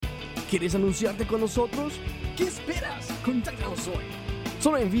¿Quieres anunciarte con nosotros? ¿Qué esperas? Contáctanos hoy.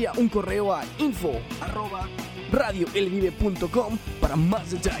 Solo envía un correo a info@radioelvive.com para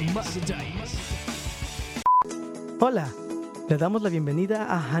más detalles. Hola, le damos la bienvenida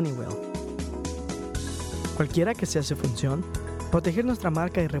a Honeywell. Cualquiera que sea su función, proteger nuestra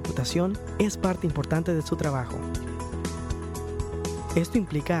marca y reputación es parte importante de su trabajo. Esto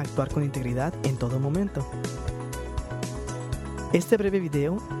implica actuar con integridad en todo momento. Este breve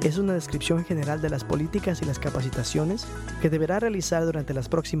video es una descripción general de las políticas y las capacitaciones que deberá realizar durante las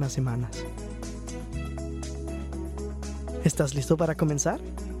próximas semanas. ¿Estás listo para comenzar?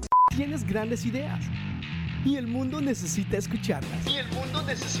 Tienes grandes ideas y el mundo necesita escucharlas.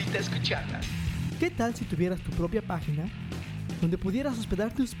 ¿Qué tal si tuvieras tu propia página donde pudieras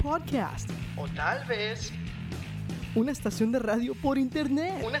hospedar tus podcasts? O tal vez Una estación de radio por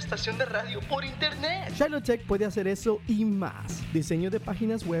internet. Shiloh Tech puede hacer eso y más. Diseño de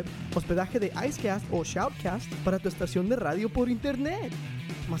páginas web, hospedaje de Icecast o Shoutcast para tu estación de radio por internet.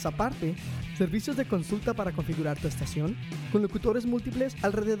 Más aparte, servicios de consulta para configurar tu estación con locutores múltiples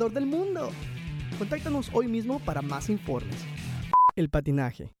alrededor del mundo. Contáctanos hoy mismo para más informes. El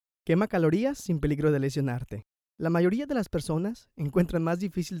patinaje. Quema calorías sin peligro de lesionarte. La mayoría de las personas encuentran más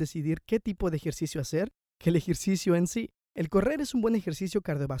difícil decidir qué tipo de ejercicio hacer que el ejercicio en sí. El correr es un buen ejercicio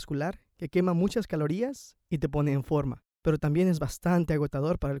cardiovascular que quema muchas calorías y te pone en forma, pero también es bastante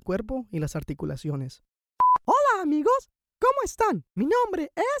agotador para el cuerpo y las articulaciones. Hola amigos, ¿cómo están? Mi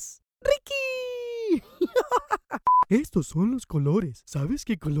nombre es Ricky. Estos son los colores. ¿Sabes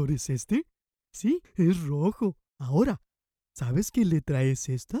qué color es este? Sí, es rojo. Ahora, ¿sabes qué letra es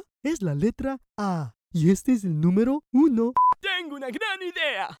esta? Es la letra A. Y este es el número 1. ¡Tengo una gran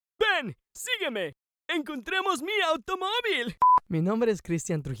idea! ¡Ven, sígueme! ¡Encontremos mi automóvil! Mi nombre es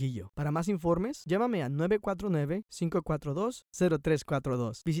Cristian Trujillo. Para más informes, llámame a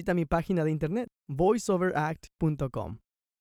 949-542-0342. Visita mi página de internet, voiceoveract.com.